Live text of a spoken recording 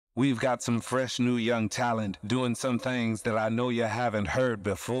We've got some fresh new young talent doing some things that I know you haven't heard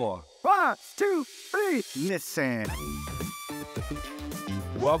before. 1, 2, 3, listen.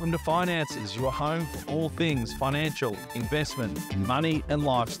 Welcome to Finances, your home for all things financial, investment, money and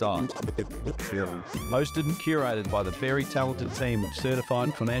lifestyle. Hosted and curated by the very talented team of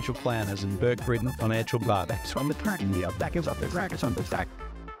certified financial planners and Burke Britain Financial Buds.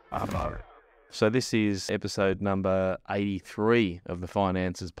 So this is episode number 83 of the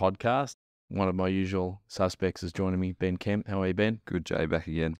Finances podcast. One of my usual suspects is joining me, Ben Kemp. How are you, Ben? Good, Jay, back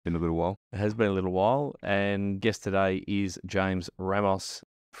again. Been a little while. It has been a little while. And guest today is James Ramos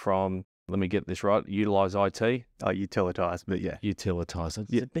from, let me get this right, UtilITise IT. Oh, UtilITise, but yeah. UtilITise.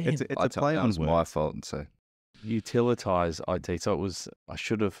 Yeah, it's a play on words. My fault, so. UtilITise IT. So it was, I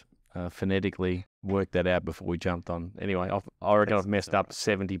should have phonetically worked that out before we jumped on. Anyway, I reckon I've messed up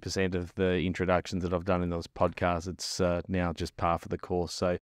 70% of the introductions that I've done in those podcasts. It's now just par for the course.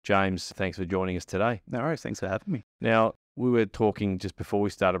 So James, thanks for joining us today. No worries, thanks for having me. Now, we were talking just before we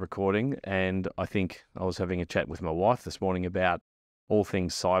started recording, and I think I was having a chat with my wife this morning about all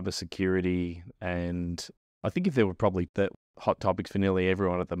things cybersecurity, and I think if there were probably the hot topics for nearly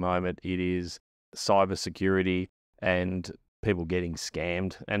everyone at the moment, it is cybersecurity and people getting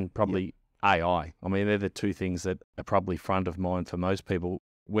scammed, and probably AI. I mean, they're the two things that are probably front of mind for most people,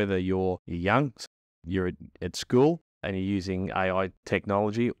 whether you're young, you're at school and you're using AI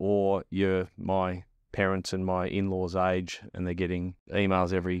technology, or you're my parents and my in-laws' age and they're getting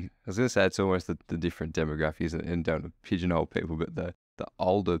emails every... I was going to say it's almost the different demographics, and don't pigeonhole people, but the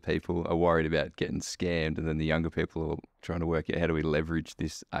older people are worried about getting scammed, and then the younger people are trying to work out how do we leverage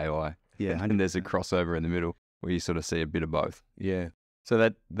this AI. Yeah, and there's a crossover in the middle where you sort of see a bit of both. Yeah.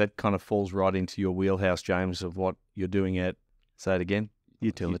 So that kind of falls right into your wheelhouse, James, of what you're doing at, say it again,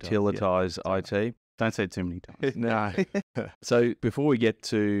 UtilITise IT. Don't say it too many times. No. So before we get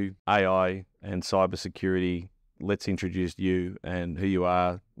to AI and cybersecurity, let's introduce you and who you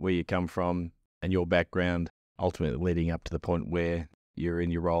are, where you come from, and your background, ultimately leading up to the point where you're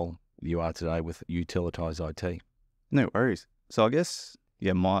in your role you are today with UtilITise IT. No worries. So I guess,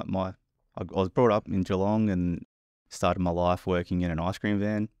 yeah, I was brought up in Geelong and started my life working in an ice cream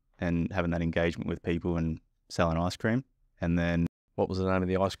van and having that engagement with people and selling ice cream. And then... What was the name of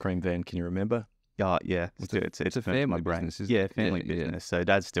the ice cream van? Can you remember? Yeah, it's a family business, isn't it? Yeah, family business. Yeah. So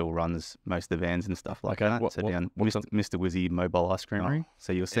Dad still runs most of the vans and stuff like that. Mr. Wizzy Mobile Ice Creamery.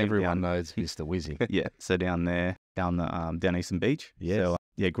 So you'll see everyone knows Mr. Wizzy. Yeah, so down there, down Eastern Beach. Yes.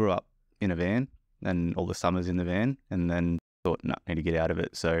 So grew up in a van and all the summers in the van, and then thought, no, I need to get out of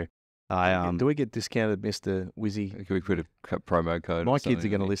it. So do we get discounted, Mr. Wizzy? Can we put a promo code? My kids are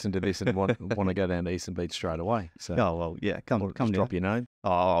going to listen to this and want to go down to Eastern Beach straight away. So, oh well, yeah, come down. Drop your name.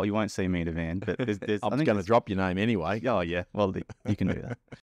 Oh, you won't see me in a van, but I'm going to drop your name anyway. Oh yeah, well you can do that.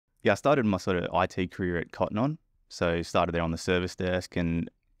 Yeah, I started my sort of IT career at Cotton On, so started there on the service desk,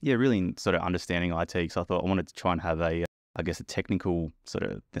 and yeah, really sort of understanding IT. So I thought I wanted to try and have a technical sort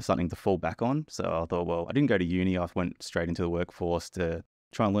of something to fall back on. So I thought, well, I didn't go to uni. I went straight into the workforce to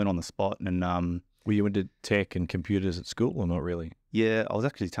try and learn on the spot. And were you into tech and computers at school or not really? Yeah, I was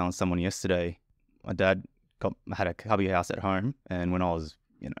actually telling someone yesterday, my dad had a cubby house at home, and when I was,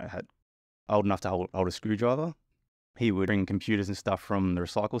 old enough to hold a screwdriver, he would bring computers and stuff from the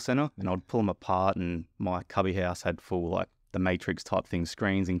recycle centre, and I'd pull them apart, and my cubby house had full, like, the Matrix type thing,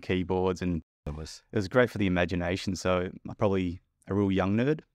 screens and keyboards, and it was great for the imagination. So I'm probably a real young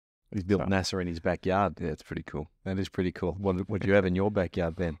nerd. He's built NASA in his backyard. Yeah, it's pretty cool. That is pretty cool. What do you have in your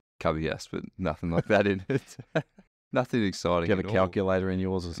backyard, Ben? Cubby house, but nothing like that in it. Nothing exciting. Do you have a calculator in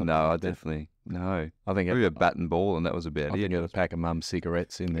yours or something? No, I definitely no. I think maybe a bat and ball, and that was about it. I think you had a pack of Mum's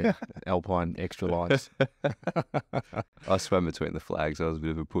cigarettes in there, Alpine Extra Lights. I swam between the flags. I was a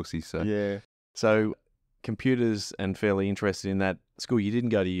bit of a pussy, so yeah. So computers, and fairly interested in that. School, you didn't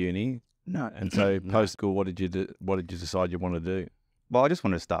go to uni. No. And so post school, what did you do? What did you decide you want to do? Well, I just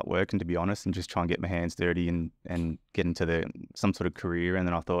wanted to start working, to be honest, and just try and get my hands dirty and get into some sort of career. And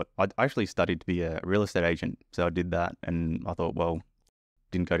then I thought, I actually studied to be a real estate agent. So I did that, and I thought, well,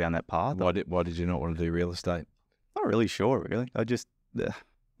 didn't go down that path. Why did you not want to do real estate? Not really sure, really. I just,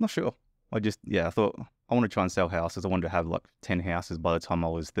 not sure. I thought I want to try and sell houses. I wanted to have like 10 houses by the time I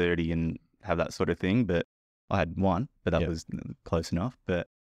was 30 and have that sort of thing. But I had one, but that was close enough. But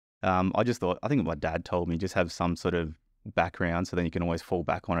I just thought, I think my dad told me, just have some sort of background, so then you can always fall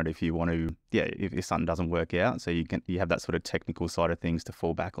back on it if you want to. Yeah, if something doesn't work out, so you have that sort of technical side of things to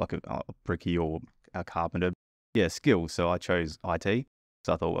fall back, like a brickie or a carpenter. Yeah, skills. So I chose IT.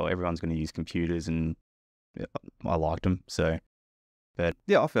 So I thought, well, everyone's going to use computers, and I liked them. So, but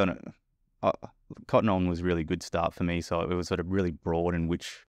yeah, I found it. Cotton On was a really good start for me. So it was sort of really broad in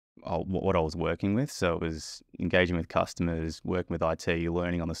which what I was working with. So it was engaging with customers, working with IT,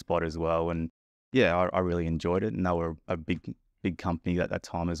 learning on the spot as well. And yeah, I really enjoyed it. And they were a big company at that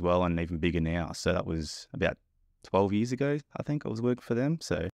time as well, and even bigger now. So that was about 12 years ago, I think I was working for them.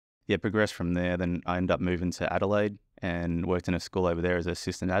 So yeah, progressed from there. Then I ended up moving to Adelaide and worked in a school over there as an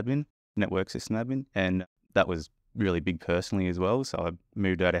assistant admin, network system admin. And that was really big personally as well. So I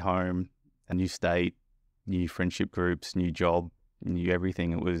moved out of home, a new state, new friendship groups, new job, new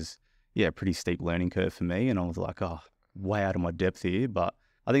everything. It was, yeah, a pretty steep learning curve for me. And I was like, oh, way out of my depth here. But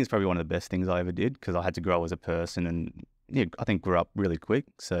I think it's probably one of the best things I ever did, because I had to grow as a person and yeah, I think grew up really quick.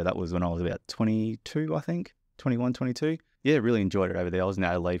 So that was when I was about 22, I think, 21, 22. Yeah, really enjoyed it over there. I was in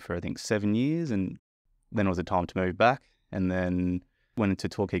Adelaide for, I think, 7 years, and then it was a time to move back, and then went into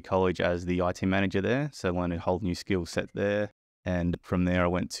Torquay College as the IT manager there. So learned a whole new skill set there. And from there, I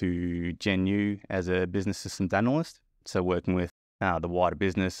went to Gen U as a business systems analyst. So working with the wider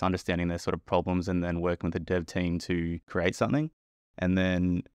business, understanding their sort of problems, and then working with the dev team to create something. And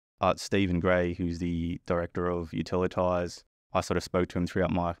then Stephen Gray, who's the director of UtilITIse, I sort of spoke to him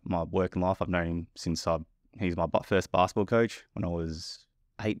throughout my working life. I've known him since he's my first basketball coach when I was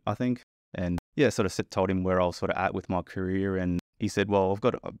 8, I think. And yeah, sort of told him where I was sort of at with my career. And he said, well, I've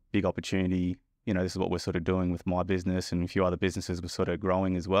got a big opportunity. You know, this is what we're sort of doing with my business, and a few other businesses were sort of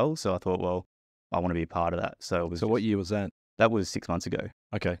growing as well. So I thought, well, I want to be a part of that. So what year was that? That was 6 months ago.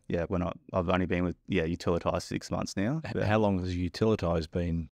 Okay. Yeah, when I've only been with UtilITIse 6 months now. How long has UtilITIse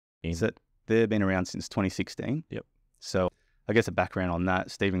been in? So they've been around since 2016. Yep. So I guess a background on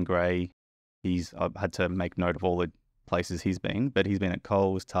that, Stephen Gray, I've had to make note of all the places he's been, but he's been at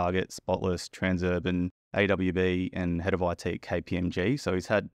Coles, Target, Spotless, Transurban, AWB, and head of IT at KPMG. So he's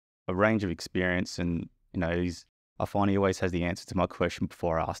had a range of experience, and you know, I find he always has the answer to my question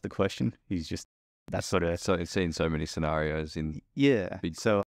before I ask the question. He's just that sort of. So it's seen so many scenarios in. Yeah.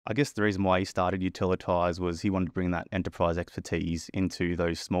 So I guess the reason why he started UtilITIse was he wanted to bring that enterprise expertise into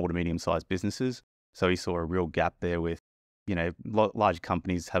those small to medium sized businesses. So he saw a real gap there with, you know, large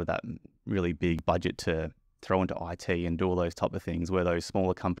companies have that really big budget to throw into IT and do all those type of things, where those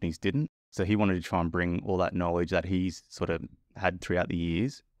smaller companies didn't. So he wanted to try and bring all that knowledge that he's sort of had throughout the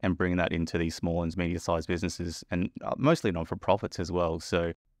years and bring that into these small and medium-sized businesses, and mostly not-for-profits as well.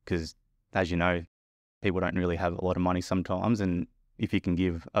 So, because as you know, people don't really have a lot of money sometimes, and if you can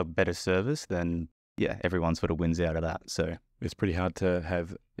give a better service, then yeah, everyone sort of wins out of that. So it's pretty hard to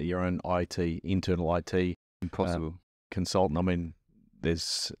have your own internal IT impossible consultant. I mean,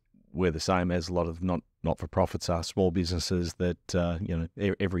 we're the same as a lot of not-for-profits are, small businesses that, you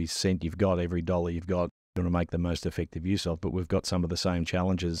know, every cent you've got, every dollar you've got, you want to make the most effective use of. But we've got some of the same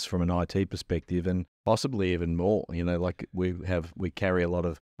challenges from an IT perspective, and possibly even more. You know, like we carry a lot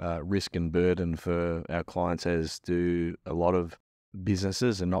of risk and burden for our clients, as do a lot of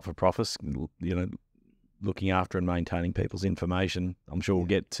businesses and not-for-profits, you know, looking after and maintaining people's information. I'm sure we'll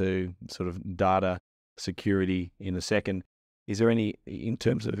get to sort of data security in a second. Is there any, in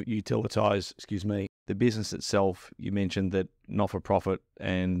terms of UtilITIse, the business itself, you mentioned that not-for-profit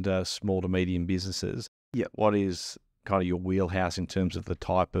and small to medium businesses. Yeah. What is kind of your wheelhouse in terms of the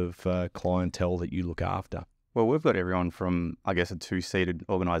type of clientele that you look after? Well, we've got everyone from, I guess, a 2-seated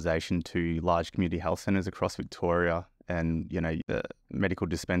organisation to large community health centres across Victoria, and, you know, the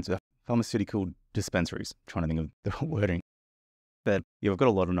pharmaceutical dispensaries, trying to think of the wording. But yeah, we've got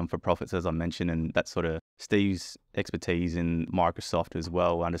a lot of non-for-profits, as I mentioned, and that's sort of Steve's expertise in Microsoft as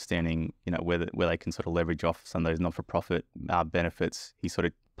well, understanding, you know, where they can sort of leverage off some of those non-for-profit benefits. He sort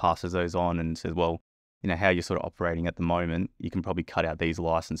of passes those on and says, well, you know, how you're sort of operating at the moment, you can probably cut out these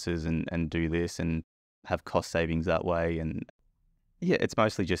licenses and do this and have cost savings that way. And yeah, it's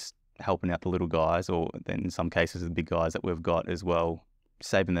mostly just helping out the little guys, or then in some cases the big guys that we've got as well,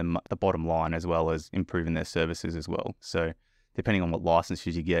 saving them the bottom line as well as improving their services as well. So depending on what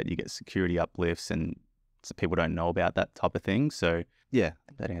licenses you get security uplifts, and so people don't know about that type of thing. So yeah,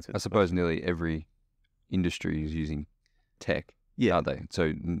 that answers. I suppose nearly every industry is using tech, aren't they?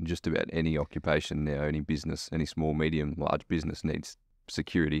 So just about any occupation now, any business, any small, medium, large business needs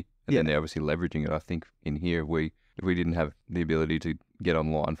security, and then they're obviously leveraging it. I think in here, if we didn't have the ability to get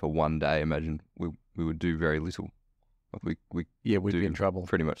online for one day, imagine we would do very little. Like we'd be in trouble.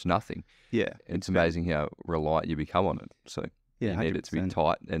 Pretty much nothing. Yeah, it's amazing how reliant you become on it. So you need it to be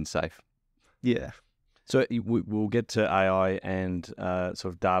tight and safe. Yeah. So we'll get to AI and sort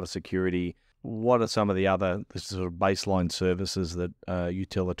of data security. What are some of the other sort of baseline services that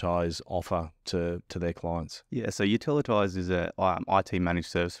UtilITIse offer to their clients? Yeah, so UtilITIse is a IT managed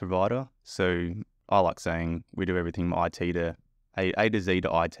service provider. So I like saying we do everything from IT to A to Z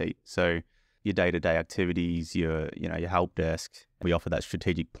to IT. So your day-to-day activities, your help desk. We offer that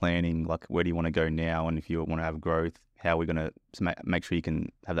strategic planning, like where do you want to go now, and if you want to have growth, how are we going to make sure you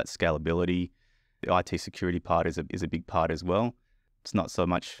can have that scalability. The IT security part is a big part as well. It's not so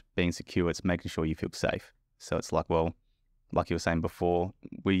much being secure, it's making sure you feel safe. So it's like, well, like you were saying before,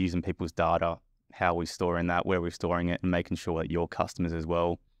 we're using people's data, how we're storing that, where we're storing it, and making sure that your customers as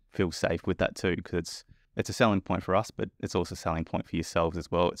well feel safe with that too, because it's a selling point for us, but it's also a selling point for yourselves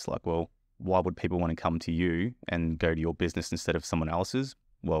as well. It's like, well, why would people want to come to you and go to your business instead of someone else's?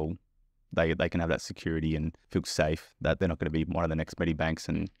 Well, they can have that security and feel safe that they're not going to be one of the next Medibanks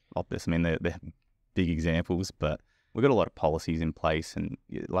and Optus. I mean, they're big examples, but we've got a lot of policies in place. And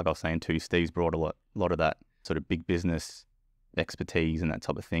like I was saying too, Steve's brought a lot of that sort of big business expertise and that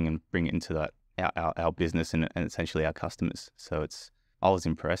type of thing and bring it into that our business and essentially our customers. So I was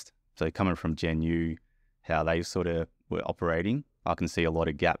impressed. So coming from Gen U, how they sort of were operating, I can see a lot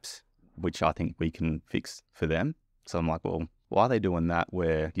of gaps, which I think we can fix for them. So I'm like, well, why are they doing that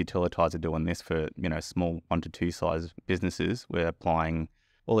where UtilITIse are doing this for, small 1 to 2 size businesses? We're applying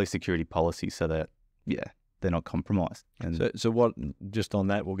all these security policies so that, they're not compromised. And so what, just on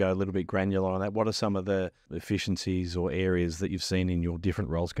that, we'll go a little bit granular on that. What are some of the efficiencies or areas that you've seen in your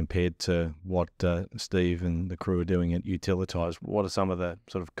different roles compared to what Steve and the crew are doing at UtilITIse? What are some of the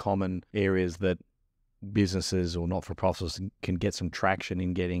sort of common areas that businesses or not-for-profits can get some traction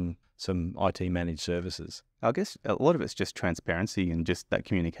in getting some IT managed services? I guess a lot of it's just transparency and just that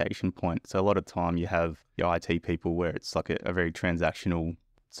communication point. So a lot of time you have your IT people where it's like a very transactional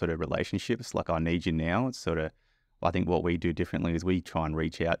sort of relationship. It's like, I need you now. It's sort of, I think what we do differently is we try and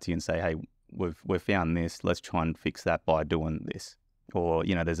reach out to you and say, hey, we've found this. Let's try and fix that by doing this. Or,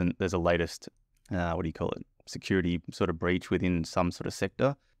 there's a latest, security sort of breach within some sort of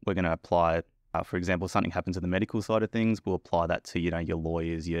sector. We're going to apply it. For example, something happens to the medical side of things, we'll apply that to, your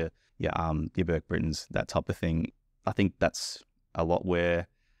lawyers, your Burke Brittons, that type of thing. I think that's a lot where,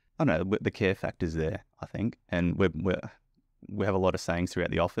 I don't know, the care factor's there, I think. And we have a lot of sayings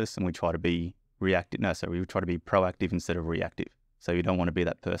throughout the office, and we try to be we try to be proactive instead of reactive. So you don't want to be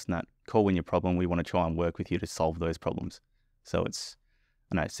that person that call when your problem. We want to try and work with you to solve those problems. So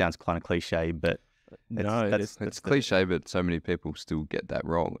I know it sounds kind of cliche, but it's cliche, but so many people still get that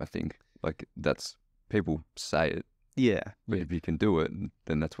wrong, I think. Like, people say it. Yeah. But if you can do it,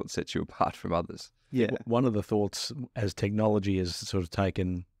 then that's what sets you apart from others. Yeah. One of the thoughts as technology has sort of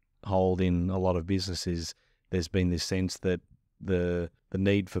taken hold in a lot of businesses, there's been this sense that the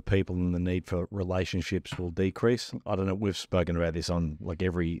need for people and the need for relationships will decrease. I don't know, we've spoken about this on like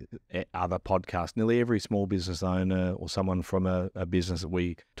every other podcast. Nearly every small business owner or someone from a business that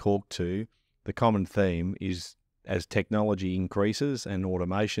we talk to, the common theme is as technology increases and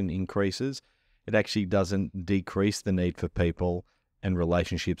automation increases, it actually doesn't decrease the need for people and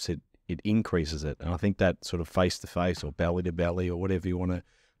relationships, it increases it. And I think that sort of face-to-face or belly-to-belly or whatever you want to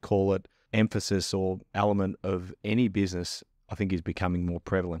call it, emphasis or element of any business, I think is becoming more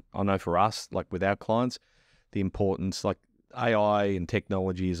prevalent. I know for us, like with our clients, the importance, like AI and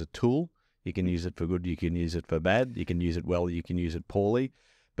technology is a tool. You can use it for good, you can use it for bad, you can use it well, you can use it poorly.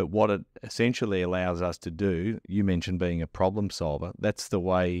 But what it essentially allows us to do, you mentioned being a problem solver, that's the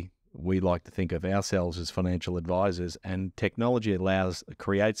way we like to think of ourselves as financial advisors, and technology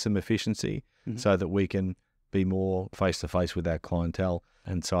creates some efficiency so that we can be more face-to-face with our clientele.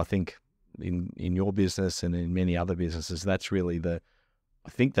 And so I think in your business and in many other businesses, that's really the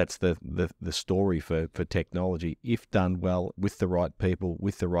story for technology. If done well with the right people,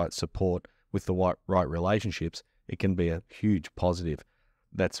 with the right support, with the right relationships, it can be a huge positive.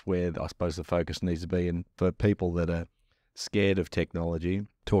 That's where I suppose the focus needs to be. And for people that are scared of technology,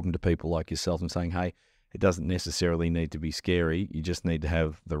 talking to people like yourself and saying, hey, it doesn't necessarily need to be scary. You just need to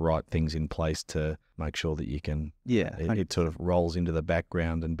have the right things in place to make sure that you can, it sort of rolls into the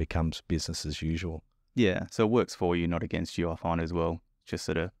background and becomes business as usual. Yeah, so it works for you, not against you, I find as well. Just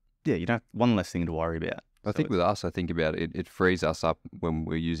sort of, you don't have one less thing to worry about. I think with us, I think about it, it frees us up when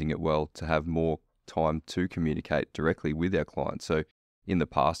we're using it well to have more time to communicate directly with our clients. So in the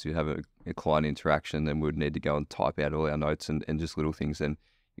past, we'd have a client interaction, then we'd need to go and type out all our notes and just little things. Then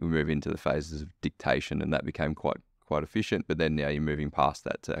we move into the phases of dictation, and that became quite efficient. But then now you're moving past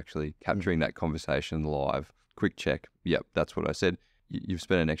that to actually capturing that conversation live, quick check. Yep, that's what I said. You've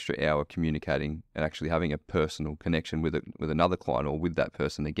spent an extra hour communicating and actually having a personal connection with another client or with that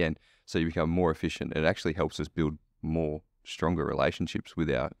person again. So you become more efficient. It actually helps us build more stronger relationships with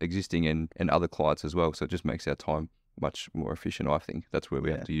our existing and other clients as well. So it just makes our time much more efficient. I think that's where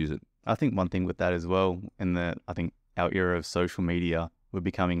we have to use it. I think one thing with that as well, I think our era of social media, we're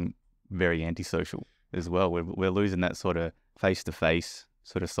becoming very antisocial as well. We're losing that sort of face-to-face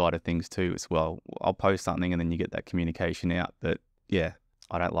sort of side of things too as well. I'll post something and then you get that communication out. But yeah,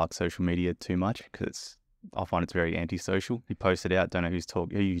 I don't like social media too much because I find it's very antisocial. You post it out, don't know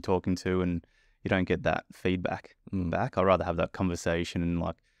who you're talking to, and you don't get that feedback back. I'd rather have that conversation and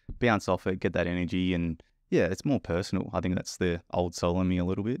like bounce off it, get that energy, and yeah, it's more personal. I think that's the old soul in me a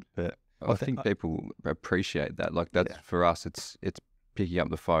little bit. But I think people appreciate that. Like that's for us, it's picking up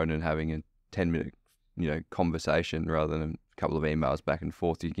the phone and having a 10-minute, conversation rather than a couple of emails back and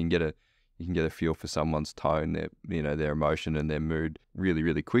forth. You can get a feel for someone's tone, their emotion and their mood really,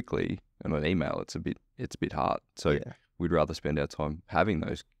 really quickly. And on email, it's a bit hard. So we'd rather spend our time having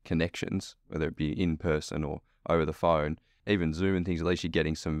those connections, whether it be in person or over the phone, even Zoom and things. At least you're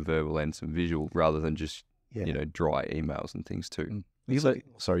getting some verbal and some visual rather than just dry emails and things too.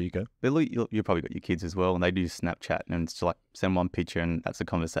 Sorry, you go. You probably got your kids as well, and they do Snapchat, and it's like send one picture, and that's a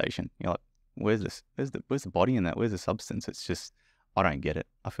conversation. You're like, where's this? Where's the body in that? Where's the substance? It's just, I don't get it.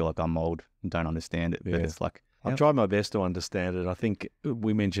 I feel like I'm old and don't understand it. But it's like, I've tried my best to understand it. I think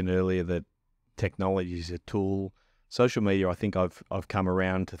we mentioned earlier that technology is a tool. Social media, I think I've come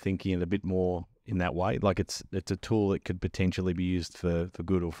around to thinking it a bit more in that way. Like it's a tool that could potentially be used for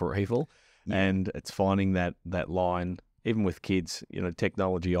good or for evil. Yeah. And it's finding that line. Even with kids,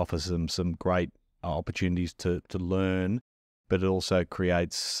 technology offers them some great opportunities to learn, but it also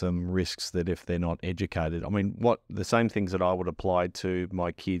creates some risks that if they're not educated. I mean, the same things that I would apply to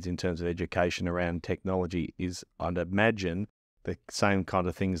my kids in terms of education around technology is, I'd imagine, the same kind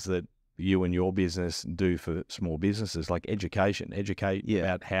of things that you and your business do for small businesses, like educate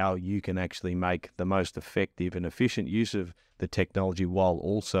about how you can actually make the most effective and efficient use of the technology while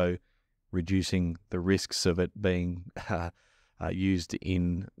also reducing the risks of it being used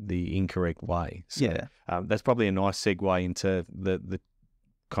in the incorrect way. So, that's probably a nice segue into the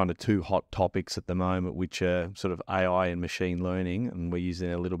kind of two hot topics at the moment, which are sort of AI and machine learning, and we're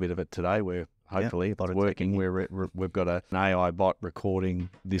using a little bit of it today. We're hopefully, if it's working, we've got an AI bot recording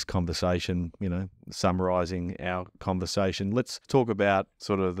this conversation, summarizing our conversation. Let's talk about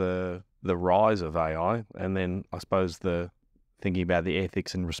sort of the rise of AI, and then I suppose thinking about the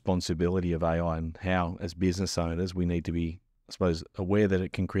ethics and responsibility of AI and how, as business owners, we need to be, I suppose, aware that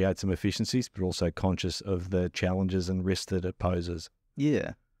it can create some efficiencies, but also conscious of the challenges and risks that it poses.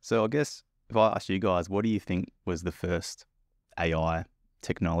 Yeah. So I guess if I ask you guys, what do you think was the first AI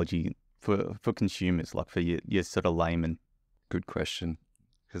technology for consumers, like for your sort of layman? Good question.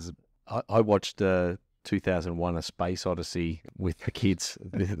 Because I watched 2001: A Space Odyssey with the kids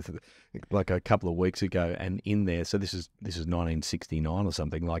like a couple of weeks ago, and in there, so this is 1969 or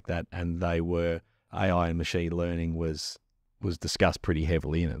something like that, and AI and machine learning was discussed pretty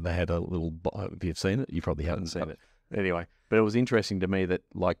heavily in it. They had a little, if you've seen it, you probably haven't seen it. Anyway, but it was interesting to me that,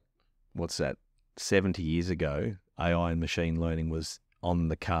 like, 70 years ago, AI and machine learning was on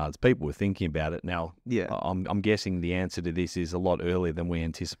the cards. People were thinking about it. Now, I'm guessing the answer to this is a lot earlier than we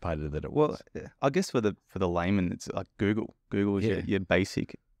anticipated that it was. Well, I guess for the layman, it's like Google. Google is your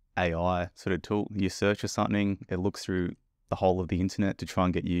basic AI sort of tool. You search for something, it looks through the whole of the internet to try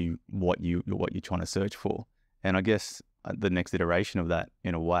and get you what you're trying to search for. And I guess the next iteration of that,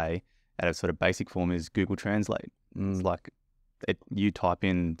 in a way, at a sort of basic form, is Google Translate. It's like you type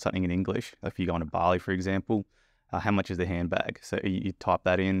in something in English. If you go on to Bali, for example, how much is the handbag? So you type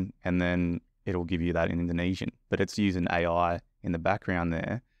that in, and then it'll give you that in Indonesian. But it's using AI in the background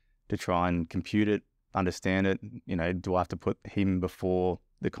there to try and compute it, understand it. Do I have to put him before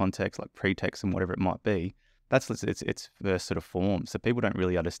the context, like pretext and whatever it might be? That's its first sort of form. So people don't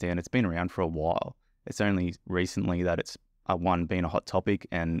really understand. It's been around for a while. It's only recently that it's been a hot topic,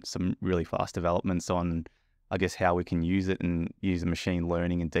 and some really fast developments on, I guess, how we can use it and use the machine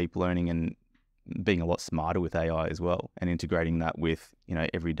learning and deep learning and being a lot smarter with AI as well, and integrating that with,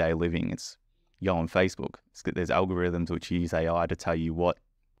 everyday living. It's go on Facebook. There's algorithms which use AI to tell you what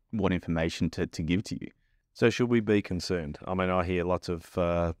information to give to you. So should we be concerned? I mean, I hear lots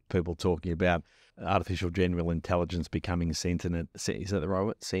of people talking about artificial general intelligence becoming sentient. Is that the right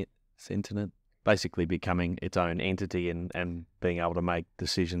word? Sentient? Basically becoming its own entity and being able to make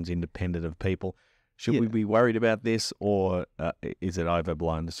decisions independent of people. Should we be worried about this, or is it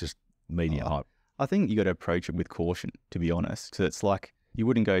overblown? It's just media hype. I think you got to approach it with caution, to be honest. So it's like, you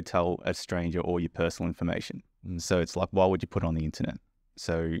wouldn't go tell a stranger all your personal information. So it's like, why would you put it on the internet?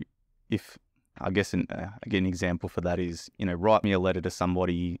 So if, I guess, an example for that is, write me a letter to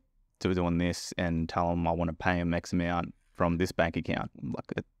somebody to doing this and tell them I want to pay them X amount from this bank account.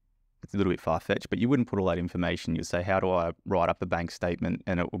 Like, it's a little bit far-fetched, but you wouldn't put all that information. You'd say, how do I write up the bank statement?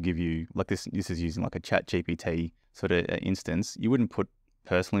 And it will give you, like, this is using like a chat GPT sort of instance. You wouldn't put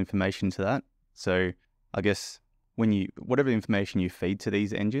personal information to that. So I guess whatever information you feed to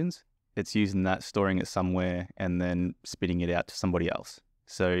these engines, it's using that, storing it somewhere, and then spitting it out to somebody else.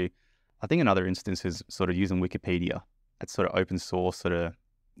 So I think another instance is sort of using Wikipedia. It's sort of open source sort of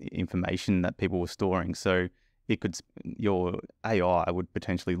information that people were storing. So your AI would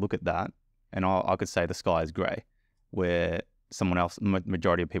potentially look at that, and I could say the sky is grey, where someone else,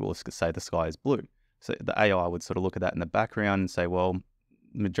 majority of people could say the sky is blue. So the AI would sort of look at that in the background and say, well,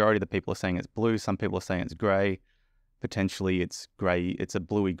 majority of the people are saying it's blue. Some people are saying it's grey. Potentially it's grey. It's a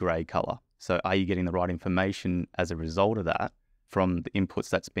bluey grey colour. So are you getting the right information as a result of that from the inputs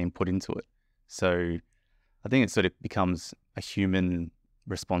that's been put into it? So I think it sort of becomes a human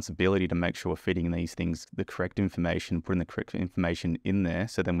responsibility to make sure we're feeding these things the correct information, putting the correct information in there,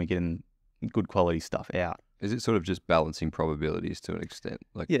 so then we're getting good quality stuff out. Is it sort of just balancing probabilities to an extent?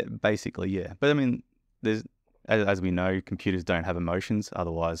 Yeah, basically, yeah. But I mean, there's, as we know, computers don't have emotions.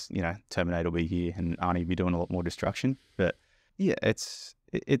 Otherwise, Terminator will be here and Arnie will be doing a lot more destruction. But yeah, it's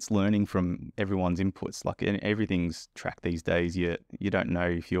learning from everyone's inputs. Like everything's tracked these days. You don't know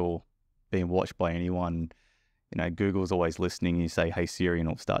if you're being watched by anyone. Google's always listening. You say, "Hey Siri," and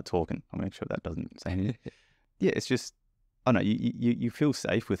it'll start talking. I'll make sure that doesn't say anything. Yeah, it's just, I don't know, you feel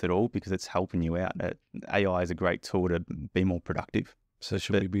safe with it all because it's helping you out. AI is a great tool to be more productive. So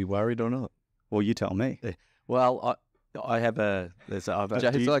should we be worried or not? Well, you tell me. Yeah. Well, I have a.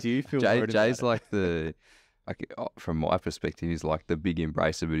 Do you feel worried Jay's about like from my perspective, he's like the big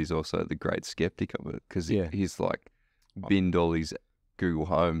embracer, but he's also the great skeptic of it because he's like binned all his Google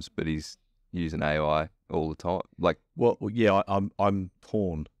Homes, but he's using AI all the time. I'm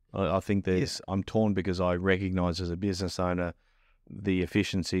torn. I think I'm torn because I recognise as a business owner the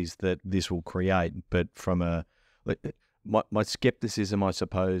efficiencies that this will create, but from my skepticism, I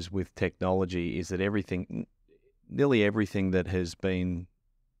suppose, with technology is that nearly everything that has been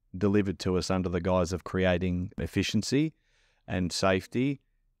delivered to us under the guise of creating efficiency and safety,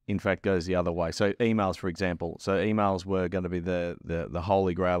 in fact, goes the other way. So emails, for example. So emails were going to be the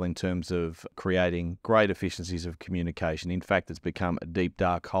holy grail in terms of creating great efficiencies of communication. In fact, it's become a deep,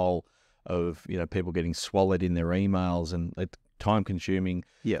 dark hole of people getting swallowed in their emails and time-consuming.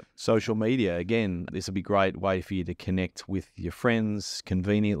 Yeah. Social media, again, this would be a great way for you to connect with your friends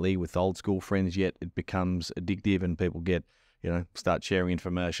conveniently, with old school friends, yet it becomes addictive and people start sharing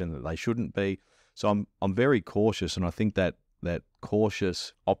information that they shouldn't be. So I'm very cautious, and I think that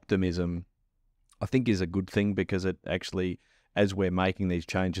cautious optimism, I think, is a good thing because it actually, as we're making these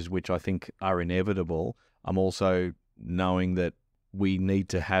changes, which I think are inevitable, I'm also knowing that we need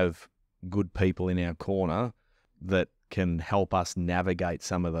to have good people in our corner that can help us navigate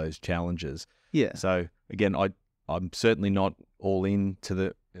some of those challenges. Yeah. So again, I'm certainly not all in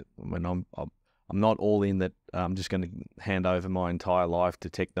to I'm not all in that I'm just going to hand over my entire life to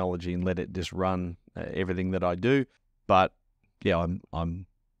technology and let it just run everything that I do. But yeah, I'm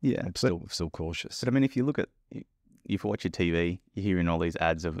still cautious. But I mean, if you watch your TV, you're hearing all these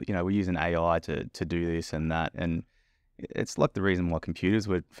ads of, we're using AI to do this and that. And it's like the reason why computers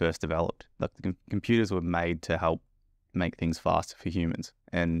were first developed. Like the computers were made to help make things faster for humans.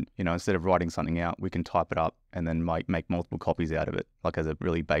 And, instead of writing something out, we can type it up and then make multiple copies out of it, like as a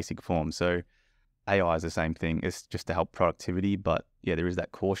really basic form. So AI is the same thing. It's just to help productivity. But yeah, there is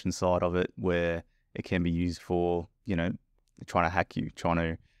that caution side of it where it can be used for, trying to hack you, trying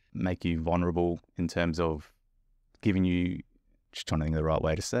to make you vulnerable in terms of giving you, just trying to think of the right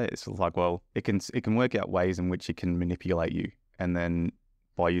way to say it. It's like, well, it can work out ways in which it can manipulate you. And then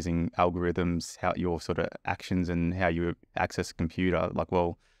by using algorithms, how your sort of actions and how you access a computer, like,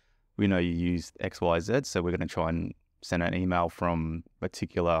 well, we know you use X, Y, Z, so we're going to try and send an email from a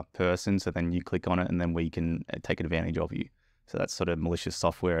particular person. So then you click on it and then we can take advantage of you. So that's sort of malicious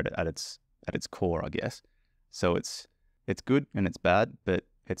software at its core, I guess. So it's good and it's bad, but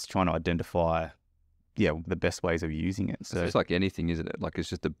it's trying to identify, the best ways of using it. So it's just like anything, isn't it? Like it's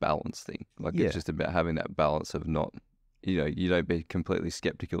just a balance thing. Like it's just about having that balance of not, you don't be completely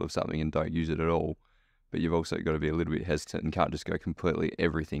skeptical of something and don't use it at all, but you've also got to be a little bit hesitant and can't just go completely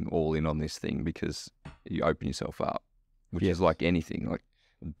everything all in on this thing because you open yourself up, which is like anything, like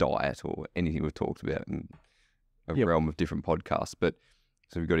diet or anything we've talked about in a realm of different podcasts. But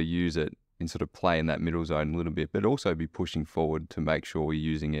so we've got to use it and sort of play in that middle zone a little bit, but also be pushing forward to make sure we're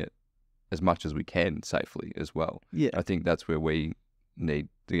using it as much as we can safely as well. Yeah. I think that's where we need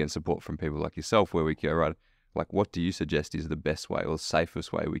to get support from people like yourself, where we go, right, like, what do you suggest is the best way or the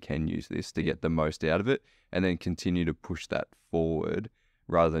safest way we can use this to get the most out of it, and then continue to push that forward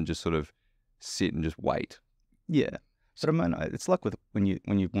rather than just sort of sit and just wait. Yeah. But I mean, it's like with when you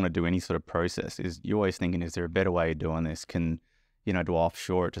want to do any sort of process, is you're always thinking, is there a better way of doing this? Do I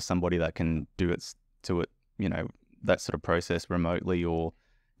offshore it to somebody that can do it that sort of process remotely, or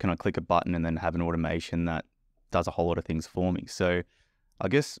can I click a button and then have an automation that does a whole lot of things for me? So I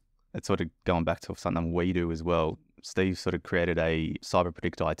guess it's sort of going back to something we do as well. Steve sort of created a Cyber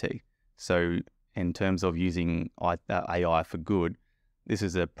Predict IT. So in terms of using AI for good, this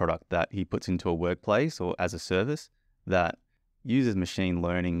is a product that he puts into a workplace or as a service that uses machine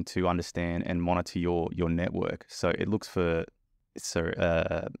learning to understand and monitor your network. So it looks for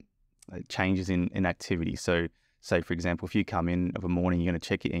changes in activity. So say, for example, if you come in of a morning, you're going to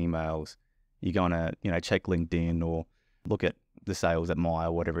check your emails, you're going to check LinkedIn or look at the sales at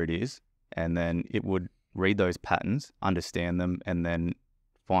Myer, whatever it is, and then it would read those patterns, understand them, and then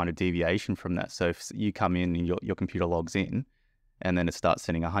find a deviation from that. So if you come in and your computer logs in, and then it starts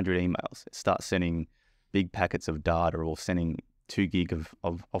sending 100 emails, it starts sending big packets of data or sending 2 gig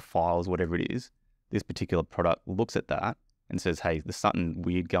of files, whatever it is, this particular product looks at that and says, hey, there's something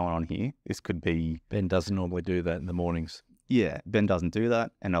weird going on here. This could be... Ben doesn't normally do that in the mornings. Yeah, Ben doesn't do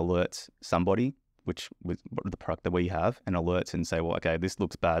that, and alerts somebody, which with the product that we have, and alerts and say, well, okay, this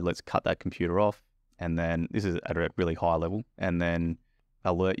looks bad. Let's cut that computer off. And then this is at a really high level, and then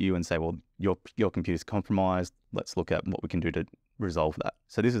alert you and say, well, your computer's compromised. Let's look at what we can do to resolve that.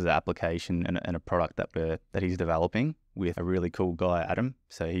 So this is an application and a product that he's developing with a really cool guy, Adam.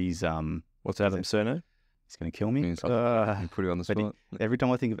 So he's what's Adam's surname? He's going to kill me. You put it on the spot. Every time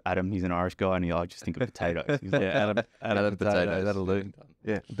I think of Adam, he's an Irish guy, and I just think of potatoes. Yeah, Adam Potato. That'll do.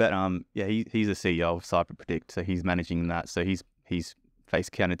 Yeah, but he's the CEO of Cyber Predict, so he's managing that. So he's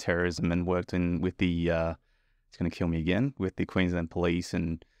faced counter-terrorism and worked with the it's going to kill me again, with the Queensland Police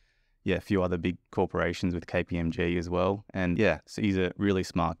and a few other big corporations with KPMG as well. And so he's a really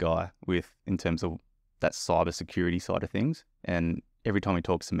smart guy in terms of that cyber security side of things. And every time he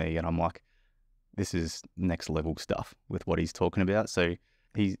talks to me, and I'm like, this is next level stuff with what he's talking about. So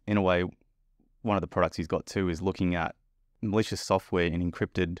he's, in a way, one of the products he's got too is looking at malicious software and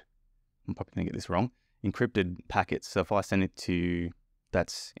encrypted, I'm probably going to get this wrong, encrypted packets. So if I send it to you,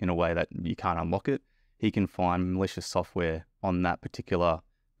 that's in a way that you can't unlock it, he can find malicious software on that particular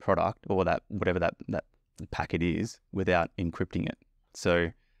product or that whatever that packet is without encrypting it.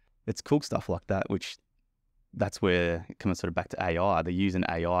 So it's cool stuff like that, which that's where it comes sort of back to AI. They're using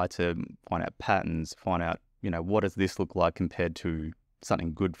AI to find out patterns, find out, what does this look like compared to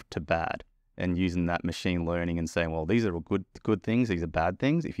something good to bad, and using that machine learning and saying, well, these are all good things, these are bad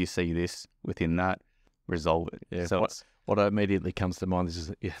things. If you see this within that, resolve it. Yeah. So what immediately comes to mind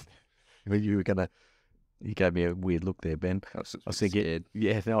is you gave me a weird look there, Ben. I was thinking,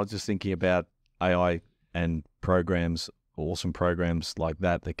 I was just thinking about AI and programs, awesome programs like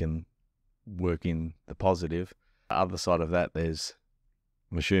that can work in the positive. The other side of that,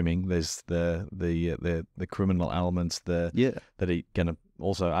 I'm assuming there's the criminal elements. That he can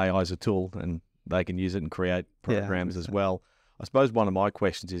also, AI is a tool and they can use it and create programs as well. I suppose one of my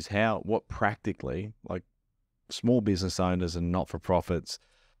questions is what practically, like small business owners and not-for-profits,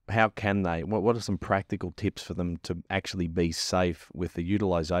 how can they, what are some practical tips for them to actually be safe with the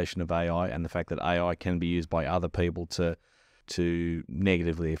utilization of AI and the fact that AI can be used by other people to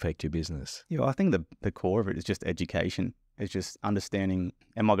negatively affect your business? Yeah, I think the core of it is just education. It's just understanding,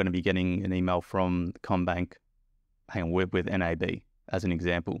 am I going to be getting an email from CommBank, with NAB as an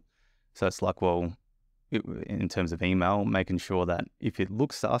example? So it's like, well, in terms of email, making sure that if it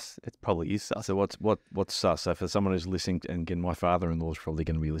looks sus, it probably is sus. So what's sus? So for someone who's listening, and again, my father-in-law is probably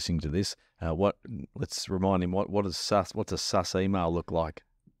going to be listening to this. Let's remind him what is sus? What's a sus email look like?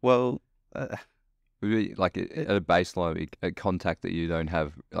 Well, like at a baseline, a contact that you don't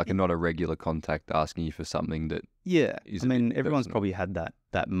have, not a regular contact asking you for something that. Yeah, I mean, everyone's probably had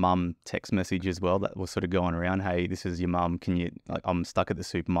that mum text message as well that was sort of going around. Hey, this is your mum. Can you, I'm stuck at the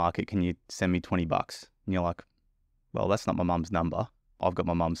supermarket. Can you send me $20? And you're like, well, that's not my mum's number. I've got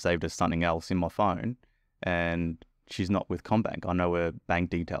my mum saved as something else in my phone, and she's not with CommBank. I know her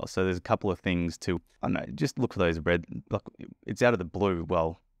bank details. So there's a couple of things to, I don't know, just look for those red. Like, it's out of the blue.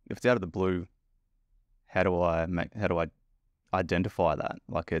 Well, if it's out of the blue, how do I identify that?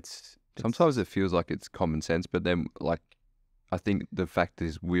 Sometimes it feels like it's common sense, but then I think the fact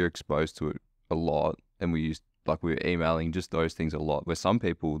is we're exposed to it a lot, and we're emailing just those things a lot. Where some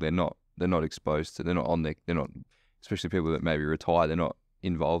people they're not exposed to, they're not on there, they're not, especially people that maybe retire, they're not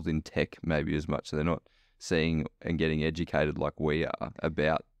involved in tech maybe as much, so they're not seeing and getting educated like we are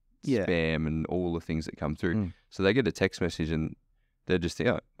about spam and all the things that come through. So they get a text message and they're just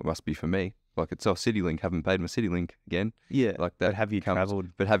it must be for me. Like, it's off CityLink, haven't paid my CityLink again. Yeah, like that. But have you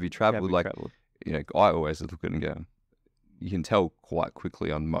travelled? I always look at it and go, you can tell quite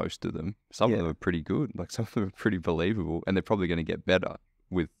quickly on most of them. Some of them are pretty good. Like, some of them are pretty believable, and they're probably going to get better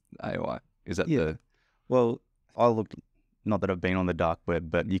with AI. Is that Well, I looked, not that I've been on the dark web,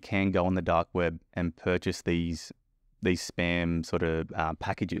 but you can go on the dark web and purchase these spam sort of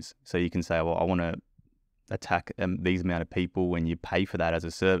packages. So you can say, well, I want to attack these amount of people when you pay for that as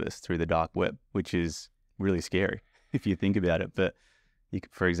a service through the dark web, which is really scary if you think about it. But you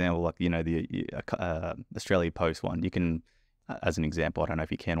could, for example, like, the Australia Post one, you can, as an example, I don't know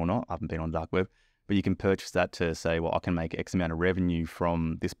if you can or not, I haven't been on the dark web, but you can purchase that to say, well, I can make X amount of revenue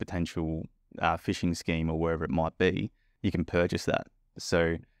from this potential phishing scheme or wherever it might be. You can purchase that.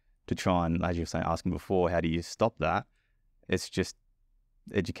 So to try and, as you were saying, asking before, how do you stop that? It's just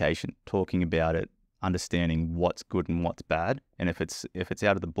education, talking about it, understanding what's good and what's bad. And if it's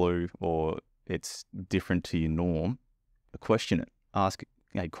out of the blue or it's different to your norm, question it. Ask,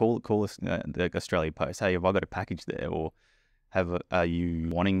 call us, the Australia Post. Hey, have I got a package there? Or are you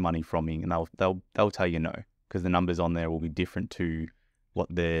wanting money from me? And they'll tell you no, because the numbers on there will be different to what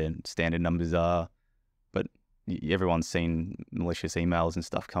their standard numbers are. But everyone's seen malicious emails and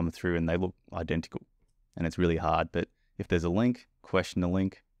stuff come through and they look identical, and it's really hard. But if there's a link, question the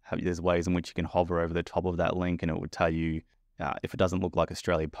link. There's ways in which you can hover over the top of that link and it would tell you if it doesn't look like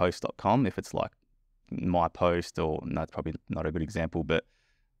australiapost.com, if it's like my post, or that's probably not a good example, but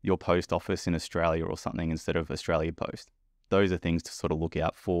your post office in Australia or something instead of Australia Post. Those are things to sort of look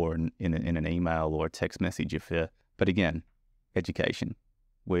out for in an email or a text message. But again, education.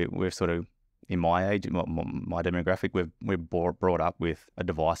 We're sort of, in my age, my demographic, we're brought up with a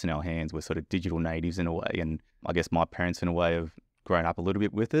device in our hands. We're sort of digital natives in a way, and I guess my parents in a way have grown up a little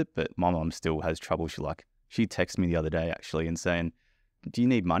bit with it, but my mum still has trouble. She texted me the other day actually and saying, do you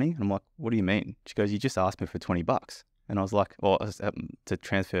need money? And I'm like, what do you mean? She goes, you just asked me for $20. And I was like, to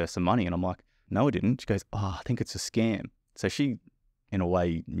transfer some money. And I'm like, no, I didn't. She goes, I think it's a scam. So she, in a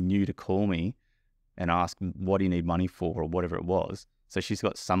way, knew to call me and ask, what do you need money for, or whatever it was. So she's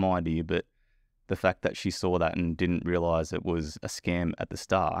got some idea, but the fact that she saw that and didn't realize it was a scam at the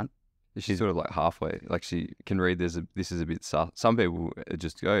start. She's sort of like halfway. Like, she can read this is a bit sus. Some people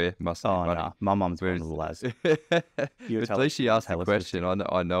just go, yeah, must be money. No, my mum's one of the lads. At least she asked the question.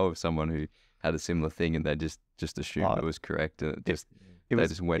 I know of someone who had a similar thing and they just assumed it was correct, and they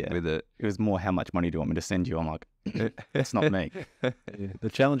just went with it. It was more, how much money do you want me to send you? I'm like, that's not me. The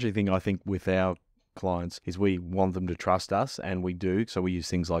challenging thing, I think, with our clients is we want them to trust us, and we do. So we use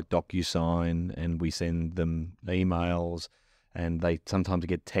things like DocuSign, and we send them emails, and they sometimes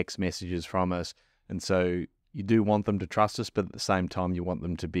get text messages from us. And so you do want them to trust us, but at the same time, you want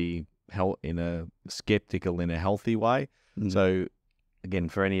them to be skeptical in a healthy way. Mm-hmm. So again,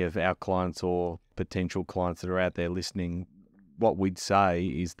 for any of our clients or potential clients that are out there listening, what we'd say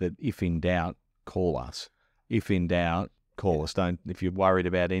is that if in doubt, call us. If in doubt, call us. If you're worried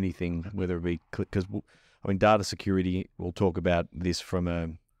about anything, whether it be, because data security, we'll talk about this from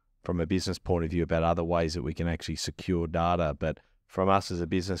a business point of view about other ways that we can actually secure data. But from us as a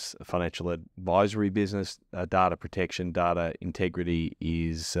business, a financial advisory business, data protection, data integrity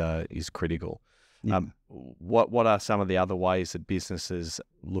is critical. Yeah. What are some of the other ways that businesses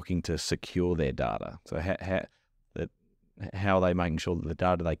looking to secure their data? So how are they making sure that the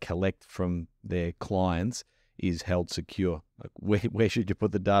data they collect from their clients is held secure? Like, where should you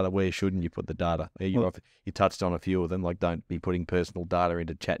put the data? Where shouldn't you put the data? You touched on a few of them, like don't be putting personal data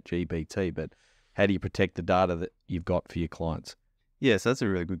into ChatGPT, but how do you protect the data that you've got for your clients? Yes, that's a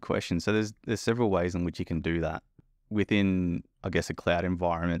really good question. So there's several ways in which you can do that within, I guess, a cloud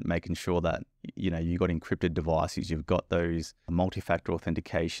environment, making sure that, you've got encrypted devices, you've got those multi-factor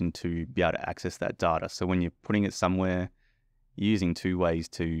authentication to be able to access that data. So when you're putting it somewhere, you're using two ways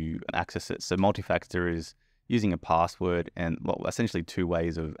to access it. So multi-factor is using a password, and essentially two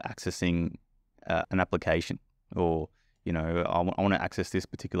ways of accessing an application, or I want to access this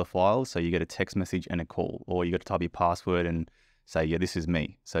particular file. So you get a text message and a call, or you got to type your password and say, yeah, this is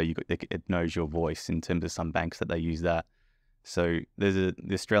me. So it knows your voice. In terms of some banks that they use that. So there's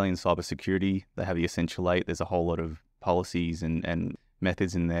the Australian cybersecurity. They have the Essential 8. There's a whole lot of policies and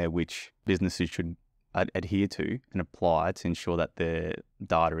methods in there which businesses should adhere to and apply to ensure that their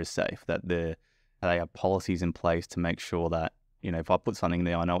data is safe, that they have policies in place to make sure that, if I put something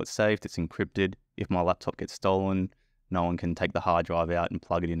there, I know it's safe, it's encrypted. If my laptop gets stolen, no one can take the hard drive out and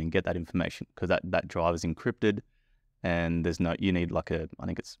plug it in and get that information, because that drive is encrypted, and you need I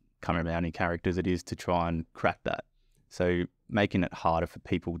think it's, can't remember how many characters it is to try and crack that. So making it harder for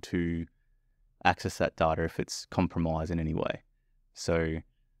people to access that data if it's compromised in any way. So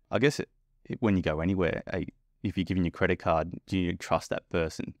I guess when you go anywhere, if you're giving your credit card, do you trust that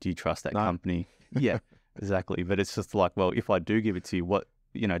person? Do you trust that company? Yeah, exactly. But it's just like, well, if I do give it to you,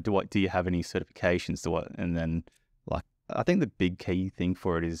 do you have any certifications to what? And then, I think the big key thing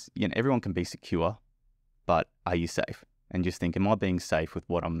for it is, everyone can be secure, but are you safe? And just think, am I being safe with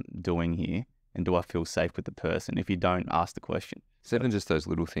what I'm doing here? And do I feel safe with the person? If you don't, ask the question. It's even just those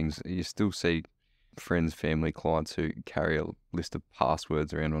little things. You still see friends, family, clients who carry a list of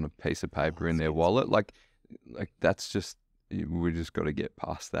passwords around on a piece of paper in their wallet. Like that's just, we just got to get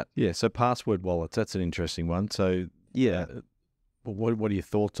past that. Yeah, so password wallets, that's an interesting one. So, Yeah. what are your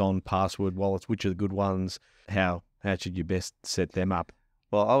thoughts on password wallets? Which are the good ones? How should you best set them up?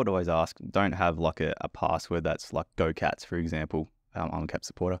 Well, I would always ask, don't have like a password that's like Go Cats, for example. I'm a Cap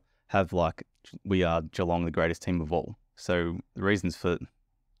supporter. Have like, we are Geelong, the greatest team of all. So the reasons for,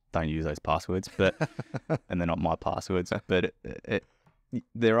 don't use those passwords, but, and they're not my passwords, but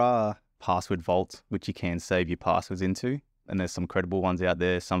there are password vaults which you can save your passwords into. And there's some credible ones out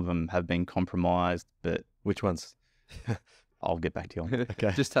there. Some of them have been compromised, but Which ones? I'll get back to you on that.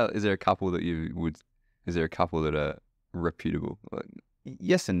 Okay. Just is there a couple that are reputable? Like,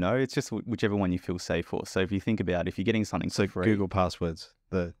 Yes and no. It's just whichever one you feel safe for. So if you think about, if you're getting something So for free, Google passwords,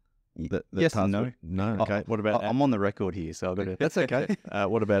 the yes and password? No. Okay. What about I'm on the record here, so I've got to. That's okay.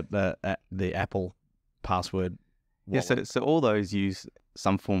 What about the Apple password? Yeah, so all those use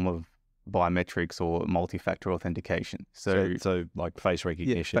some form of biometrics or multi-factor authentication. So like face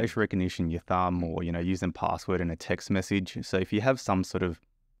recognition. Yeah, face recognition, your thumb, or using password in a text message. So if you have some sort of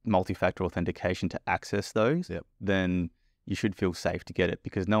multi-factor authentication to access those, Yep. then you should feel safe to get it,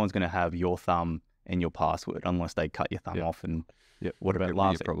 because no one's going to have your thumb and your password unless they cut your thumb Yep. off. And Yep. What about Could be a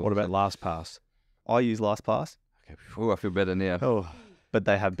last? problem. What about LastPass? I use LastPass, oh, I feel better now. Oh, but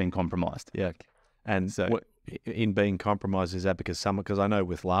they have been compromised. yeah. And So- in being compromised, is that because I know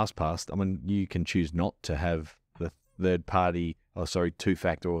with LastPass, I mean, you can choose not to have the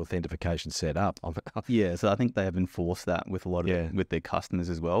two-factor authentication set up. Yeah, so I think they have enforced that with a lot of Yeah. with their customers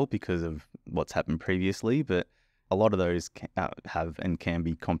as well, because of what's happened previously. But a lot of those have and can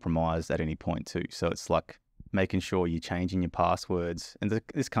be compromised at any point too. So it's like making sure you're changing your passwords. And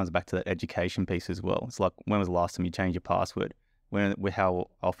this comes back to that education piece as well. It's like, when was the last time you changed your password? How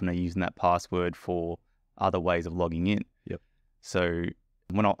often are you using that password for other ways of logging in? Yep. So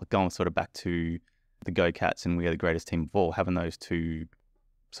we're not going sort of back to the Go Cats and we are the greatest team of all, having those two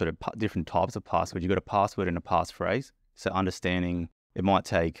sort of different types of passwords. You've got a password and a passphrase. So understanding, it might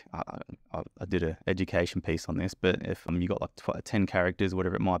take, I did an education piece on this, but if you got like 10 characters,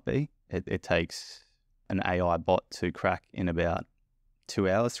 whatever it might be, it takes an AI bot to crack in about 2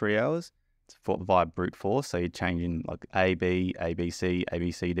 hours, 3 hours via brute force. So you're changing like A, B, A, B, C, A,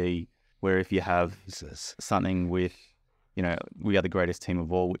 B, C, D, where if you have something with, we are the greatest team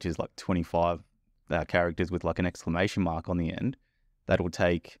of all, which is like 25 characters with like an exclamation mark on the end, that'll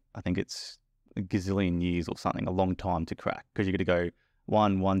take, I think it's a gazillion years or something, a long time to crack, because you're going to go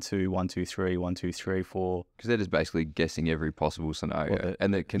 1, 1, 2, 1, 2, 3, 1, 2, 3, 4. Because they're just basically guessing every possible scenario, Well,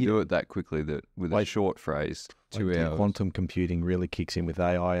 and they can do it that quickly that with a short phrase, 2 Like, hours. quantum computing really kicks in with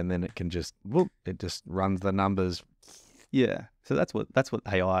AI, and then it can just it just runs the numbers. Yeah. So that's what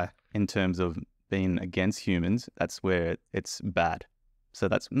AI, in terms of being against humans, that's where it's bad. So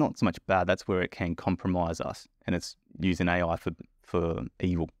that's not so much bad, that's where it can compromise us, and it's using AI for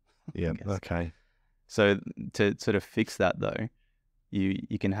evil. Yeah. guess. Okay. So to sort of fix that though, you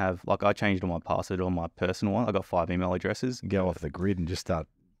can have, like, I changed all my password on my personal one. I got 5 email addresses. Go off the grid and just start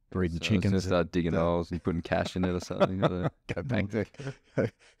breeding So I was gonna chickens. start digging holes and putting cash in it or something. I don't know. Go back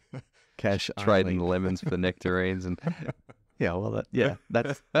to cash Trading only. lemons for nectarines and Yeah, well,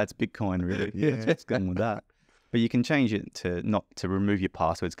 that's Bitcoin really. Yeah. That's what's going with that. But you can change it to not to remove your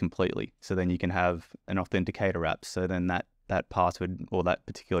passwords completely. So then you can have an authenticator app. So then that password or that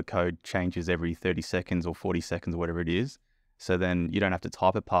particular code changes every 30 seconds or 40 seconds or whatever it is. So then you don't have to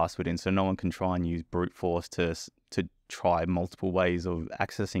type a password in. So no one can try and use brute force to try multiple ways of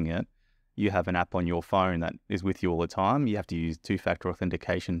accessing it. You have an app on your phone that is with you all the time. You have to use 2-factor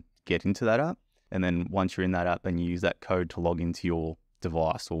authentication to get into that app. And then once you're in that app and you use that code to log into your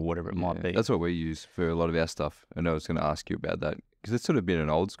device or whatever it might be. That's what we use for a lot of our stuff. And I was going to ask you about that because it's sort of been an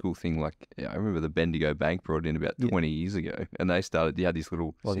old school thing. Like, I remember the Bendigo Bank brought it in about 20 years ago, and they started. You had this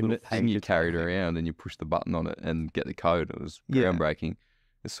little thing you carried around, and you push the button on it and get the code. It was groundbreaking.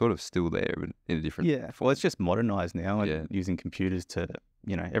 It's sort of still there, but in a different. Yeah, well, it's just modernized now. Yeah. Using computers to,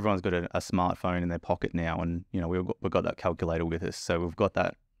 everyone's got a smartphone in their pocket now, and we've got that calculator with us, so we've got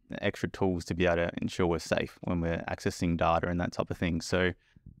that extra tools to be able to ensure we're safe when we're accessing data and that type of thing. So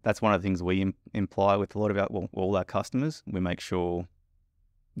that's one of the things we imply with a lot of all our customers. We make sure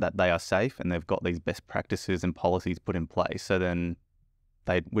that they are safe and they've got these best practices and policies put in place. So then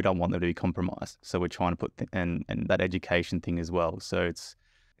we don't want them to be compromised. So we're trying to put and that education thing as well. So it's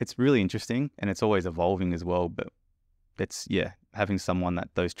really interesting and it's always evolving as well. But having someone that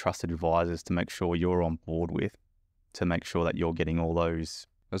those trusted advisors to make sure you're on board with, to make sure that you're getting all those.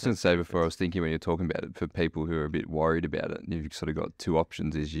 I was going to say before, I was thinking when you're talking about it, for people who are a bit worried about it, you've sort of got two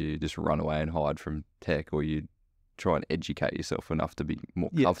options: is you just run away and hide from tech, or you try and educate yourself enough to be more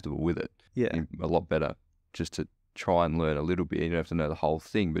comfortable with it. Yeah. You're a lot better just to try and learn a little bit. You don't have to know the whole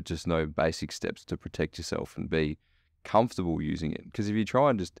thing, but just know basic steps to protect yourself and be comfortable using it. Because if you try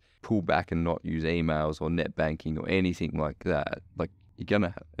and just pull back and not use emails or net banking or anything like that, like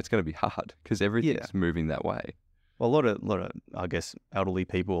it's gonna be hard because everything's moving that way. Well, a lot of I guess elderly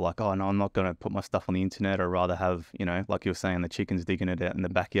people are like, oh no, I'm not going to put my stuff on the internet. I'd rather have, like you were saying, the chickens digging it out in the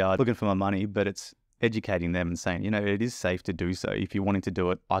backyard, looking for my money. But it's educating them and saying, it is safe to do so. If you're wanting to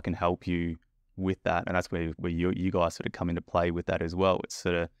do it, I can help you with that. And that's where you guys sort of come into play with that as well. It's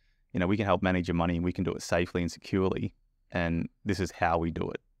sort of, we can help manage your money and we can do it safely and securely. And this is how we do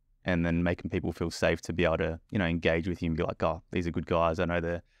it. And then making people feel safe to be able to, engage with you and be like, oh, these are good guys. I know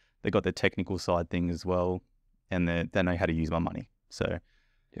they got the technical side thing as well. And they know how to use my money. So,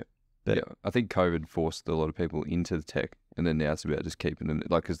 I think COVID forced a lot of people into the tech, and then now it's about just keeping them,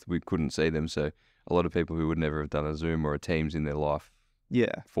 because we couldn't see them. So a lot of people who would never have done a Zoom or a Teams in their life,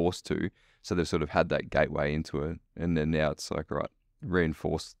 forced to. So they've sort of had that gateway into it, and then now it's like, right,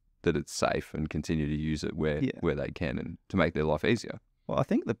 reinforce that it's safe and continue to use it where they can, and to make their life easier. Well, I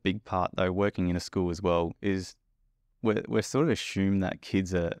think the big part though, working in a school as well, is we're sort of assume that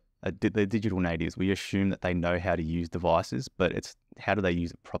kids they're digital natives. We assume that they know how to use devices, but it's how do they use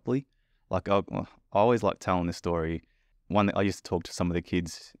it properly? Like I always like telling this story. One that I used to talk to some of the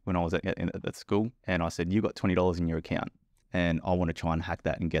kids when I was at school, and I said, "You got $20 in your account, and I want to try and hack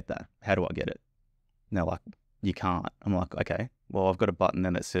that and get that. How do I get it?" And they're like, "You can't." I'm like, "Okay, well I've got a button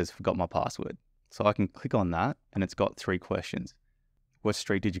then that says forgot my password, so I can click on that, and it's got 3 questions. What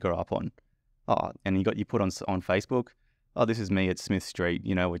street did you grow up on? Oh, and you put on Facebook. Oh, this is me at Smith Street,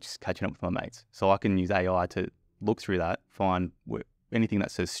 we're just catching up with my mates. So I can use AI to look through that, find anything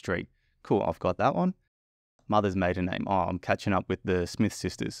that says street. Cool, I've got that one. Mother's maiden name. Oh, I'm catching up with the Smith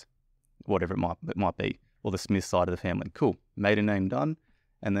sisters, whatever it might be, or the Smith side of the family. Cool, maiden name done.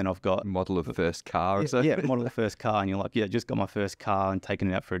 And then I've got... Model of first car or something? Yeah, model of first car. And you're like, just got my first car and taking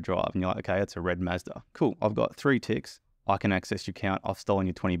it out for a drive. And you're like, okay, it's a red Mazda. Cool, I've got 3 ticks. I can access your account. I've stolen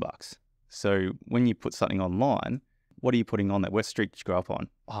your $20. So when you put something online... What are you putting on there? What street did you grow up on?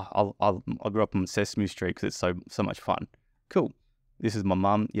 Oh, I grew up on Sesame Street because it's so much fun. Cool. This is my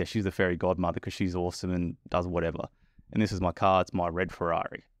mum. Yeah, she's the fairy godmother because she's awesome and does whatever. And this is my car. It's my red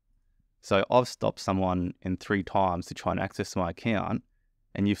Ferrari. So I've stopped someone in 3 times to try and access my account,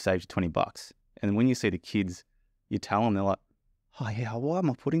 and you've saved you $20. And when you see the kids, you tell them, they're like, oh yeah, why am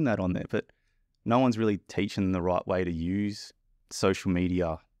I putting that on there? But no one's really teaching them the right way to use social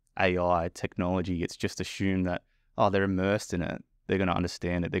media, AI, technology. It's just assumed that, they're immersed in it, they're going to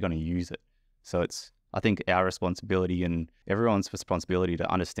understand it, they're going to use it. So it's, I think, our responsibility and everyone's responsibility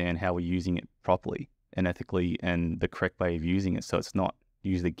to understand how we're using it properly and ethically and the correct way of using it so it's not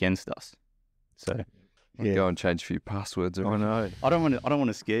used against us. So go and change a few passwords. I know. I don't want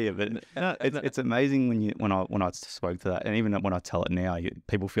to scare you, but it's amazing when I spoke to that, and even when I tell it now,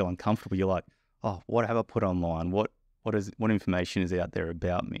 people feel uncomfortable. You're like, oh, what have I put online? What information is out there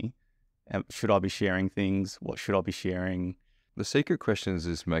about me? Should I be sharing things? What should I be sharing? The secret questions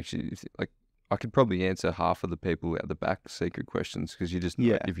just makes you like, I could probably answer half of the people out the back secret questions because you just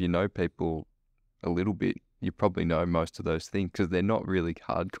know, if you know people a little bit, you probably know most of those things because they're not really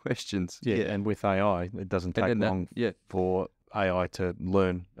hard questions. Yeah, and with AI, it doesn't take long for AI to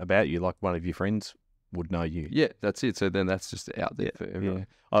learn about you, like one of your friends would know you. Yeah, that's it. So then that's just out there for everyone.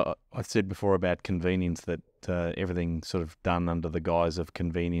 Yeah. I said before about convenience that everything sort of done under the guise of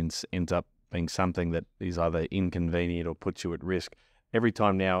convenience ends up being something that is either inconvenient or puts you at risk. Every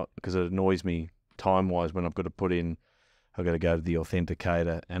time now, because it annoys me time-wise when I've got to put in, I've got to go to the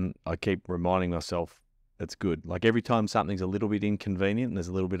authenticator, and I keep reminding myself it's good. Like every time something's a little bit inconvenient and there's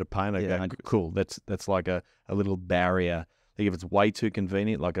a little bit of pain, I go, cool, that's like a little barrier. Like if it's way too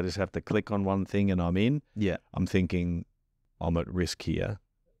convenient, like I just have to click on one thing and I'm in, I'm thinking I'm at risk here.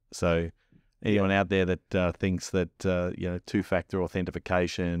 So anyone out there that thinks that, 2-factor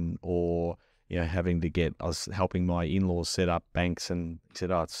authentication or, having to get, I was helping my in-laws set up banks and he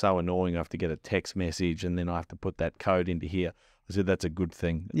said, oh, it's so annoying. I have to get a text message and then I have to put that code into here. I said, that's a good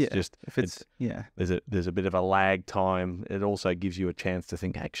thing. It's just, there's a bit of a lag time. It also gives you a chance to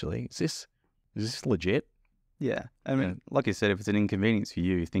think, actually, is this legit? Yeah. I mean, like you said, if it's an inconvenience for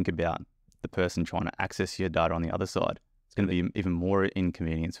you, think about the person trying to access your data on the other side. It's going to be even more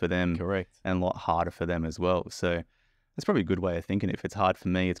inconvenience for them. Correct. And a lot harder for them as well. So that's probably a good way of thinking. If it's hard for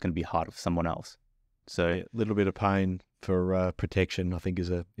me, it's going to be harder for someone else. So a little bit of pain for protection, I think, is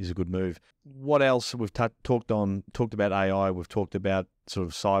a good move. What else? We've talked about AI. We've talked about sort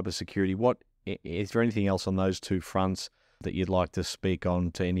of cybersecurity. Is there anything else on those two fronts that you'd like to speak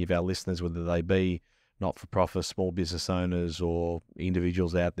on to any of our listeners, whether they be not-for-profit, small business owners, or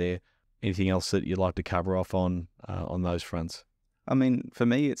individuals out there? Anything else that you'd like to cover off on those fronts? I mean, for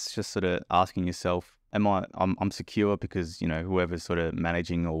me, it's just sort of asking yourself, I'm secure because, whoever's sort of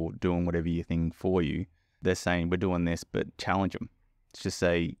managing or doing whatever you think for you, they're saying we're doing this, but challenge them. It's just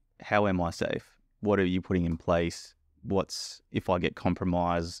say, how am I safe? What are you putting in place? If I get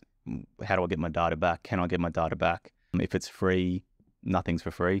compromised, how do I get my data back? Can I get my data back? If it's free, nothing's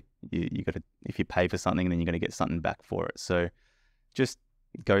for free. You got to, if you pay for something, then you're going to get something back for it. So just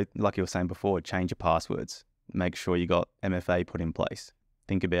go, like you were saying before, change your passwords. Make sure you got MFA put in place.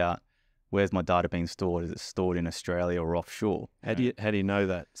 Think about, where's my data being stored? Is it stored in Australia or offshore? How do you know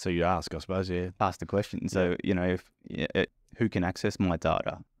that? So you ask, I suppose, yeah. Ask the question. So, who can access my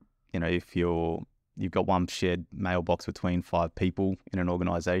data? If you've got one shared mailbox between 5 people in an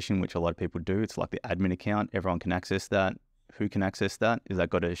organization, which a lot of people do, it's like the admin account. Everyone can access that. Who can access that? Is that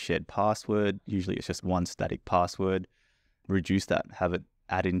got a shared password? Usually it's just one static password. Reduce that. Have it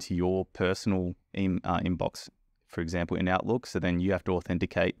add into your personal inbox, for example, in Outlook. So then you have to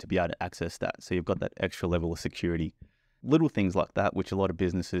authenticate to be able to access that. So you've got that extra level of security. Little things like that, which a lot of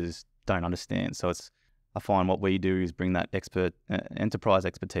businesses don't understand. So I find what we do is bring that enterprise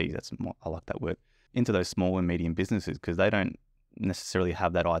expertise, I like that word, into those small and medium businesses, because they don't necessarily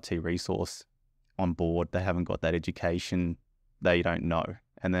have that IT resource on board. They haven't got that education. They don't know.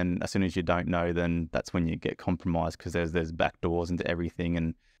 And then as soon as you don't know, then that's when you get compromised, because there's back doors into everything.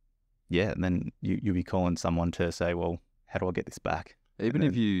 And and then you'll be calling someone to say, well, how do I get this back? Even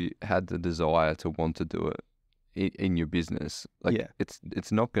if you had the desire to want to do it in your business,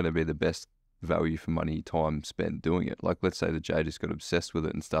 it's not going to be the best value for money time spent doing it. Like, let's say that Jay just got obsessed with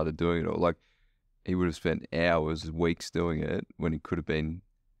it and started doing it, or like he would have spent hours, weeks doing it when he could have been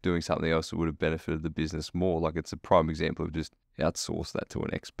doing something else that would have benefited the business more. Like, it's a prime example of just outsource that to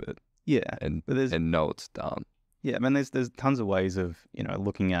an expert. Yeah. And know it's done. Yeah, I mean, there's tons of ways of,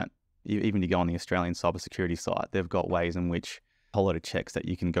 looking at, even to go on the Australian cybersecurity site, they've got ways in which a whole lot of checks that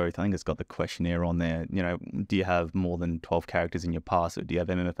you can go through. I think it's got the questionnaire on there. Do you have more than 12 characters in your password? Do you have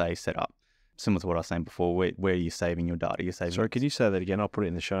MFA set up? Similar to what I was saying before, where are you saving your data? You're saving. Sorry, could you say that again? I'll put it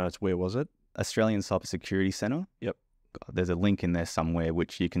in the show notes. Where was it? Australian Cybersecurity Centre. Yep. There's a link in there somewhere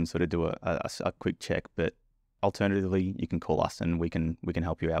which you can sort of do a quick check. But alternatively, you can call us and we can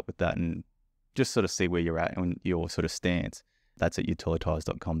help you out with that and just sort of see where you're at and your sort of stance. That's at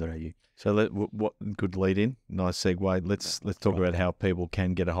UtilITIse.com.au. So what good lead in, nice segue. Let's talk about how people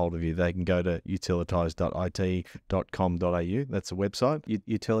can get a hold of you. They can go to utilitise.it.com.au. That's the website.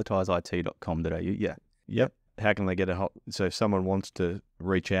 UtilITISEit.com.au. Yeah. Yep. How can they get a hold? So if someone wants to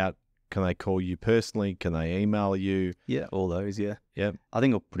reach out, can they call you personally? Can they email you? Yeah, all those. Yeah. Yep. I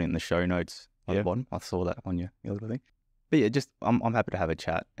think I'll put it in the show notes at the bottom. I saw that on your other thing. But yeah, just I'm happy to have a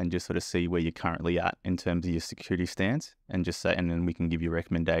chat and just sort of see where you're currently at in terms of your security stance, and just say, and then we can give you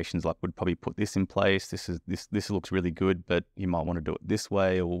recommendations. Like, we'd probably put this in place. This looks really good, but you might want to do it this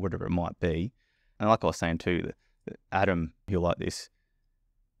way, or whatever it might be. And like I was saying too, that Adam, he'll like this.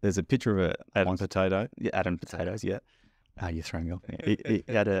 There's a picture of Adam Potato. Yeah, Adam Potatoes. Yeah. You're throwing me off. He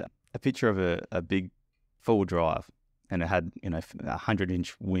had a picture of a big full drive, and it had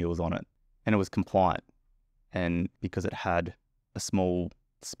 100-inch wheels on it, and it was compliant. And because it had a small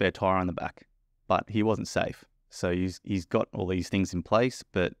spare tire on the back, but he wasn't safe. So he's got all these things in place,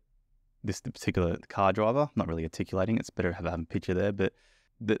 but this particular car driver, not really articulating, it's better to have a picture there, but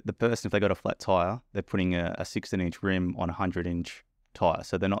the person, if they got a flat tire, they're putting a 16-inch rim on a 100-inch tire,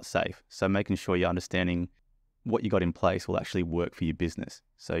 so they're not safe. So making sure you're understanding what you got in place will actually work for your business.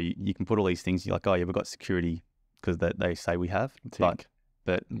 So you can put all these things, you're like, oh yeah, we've got security because they say we have,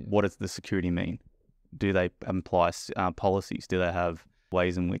 but what does the security mean? Do they imply policies? Do they have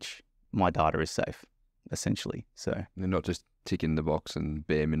ways in which my data is safe, essentially? So they're not just ticking the box and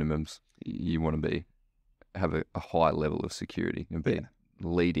bare minimums. You want to have a high level of security and be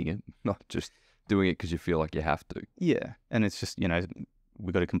leading it, not just doing it because you feel like you have to. Yeah, and it's just,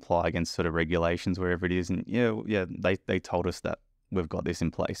 we've got to comply against sort of regulations wherever it is. And they told us that we've got this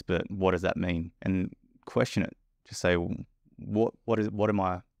in place, but what does that mean? And question it. Just say, well,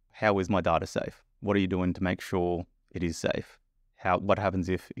 how is my data safe? What are you doing to make sure it is safe? What happens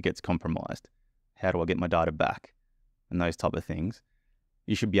if it gets compromised? How do I get my data back? And those type of things.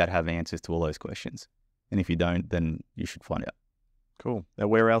 You should be able to have answers to all those questions. And if you don't, then you should find out. Cool. Now,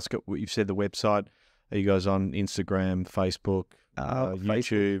 where else? You've said the website. Are you guys on Instagram, Facebook,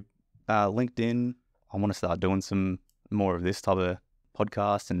 YouTube? LinkedIn. I want to start doing some more of this type of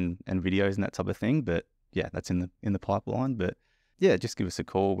podcasts and videos and that type of thing. But yeah, that's in the pipeline. But yeah, just give us a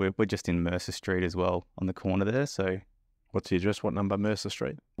call. We're just in Mercer Street as well, on the corner there. So What's the address? What number? Mercer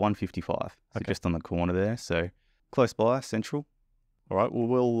Street? 155. So Okay. just on the corner there. So close by, central. All right. Well,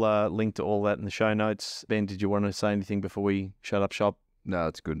 we'll link to all that in the show notes. Ben, did you want to say anything before we shut up shop? No,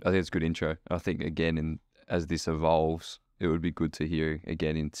 it's good. I think it's a good intro. I think, again, as this evolves, it would be good to hear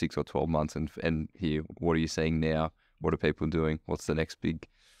again in 6 or 12 months and hear, what are you seeing now? What are people doing? What's the next big,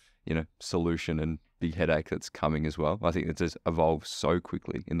 solution and big headache that's coming as well? I think it's just evolved so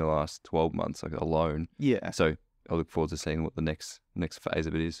quickly in the last 12 months alone. Yeah. So I look forward to seeing what the next phase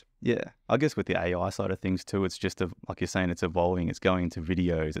of it is. Yeah. I guess with the AI side of things too, it's just, like you're saying, it's evolving. It's going into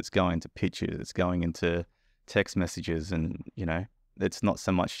videos, it's going into pictures, it's going into text messages. And, it's not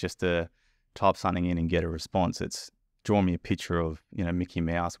so much just a type something in and get a response. It's draw me a picture of, Mickey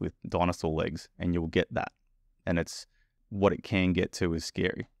Mouse with dinosaur legs and you'll get that. And it's what it can get to is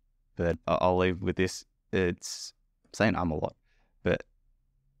scary. But I'll leave with this. It's saying a lot, but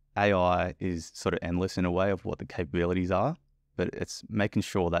AI is sort of endless in a way of what the capabilities are, but it's making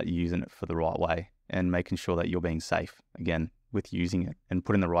sure that you're using it for the right way and making sure that you're being safe, again, with using it and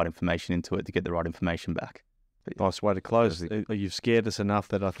putting the right information into it to get the right information back. Nice way to close. You've scared us enough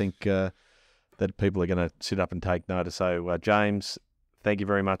that I think that people are going to sit up and take notice. So, James, thank you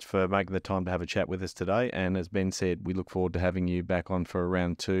very much for making the time to have a chat with us today. And as Ben said, we look forward to having you back on for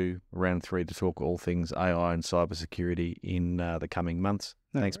round 2, round 3 to talk all things AI and cybersecurity in the coming months.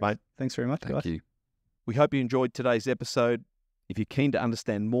 Thanks, mate. Thanks very much, Thank guys. you. We hope you enjoyed today's episode. If you're keen to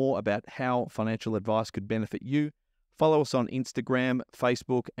understand more about how financial advice could benefit you, follow us on Instagram,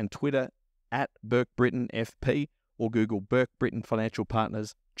 Facebook, and Twitter at Burke Britain FP, or Google Burke Britain Financial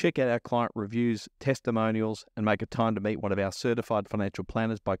Partners. Check out our client reviews, testimonials, and make a time to meet one of our certified financial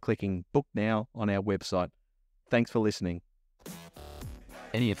planners by clicking Book Now on our website. Thanks for listening.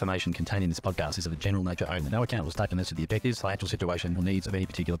 Any information contained in this podcast is of a general nature only. No account was taken as to the objectives, financial situation, or needs of any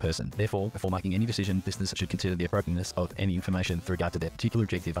particular person. Therefore, before making any decision, listeners should consider the appropriateness of any information with regard to their particular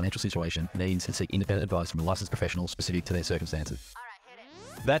objective, financial situation, needs, and seek independent advice from a licensed professional specific to their circumstances.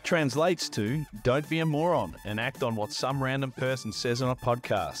 That translates to don't be a moron and act on what some random person says on a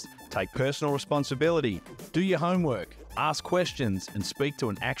podcast. Take personal responsibility, do your homework, ask questions, and speak to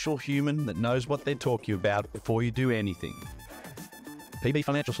an actual human that knows what they're talking about before you do anything. PB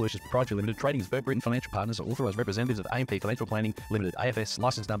Financial Solutions Proprietary Limited, trading as Burke Britain Financial Partners, are authorised representatives of AMP Financial Planning Limited, AFS,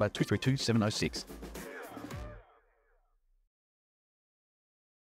 licence number 232706.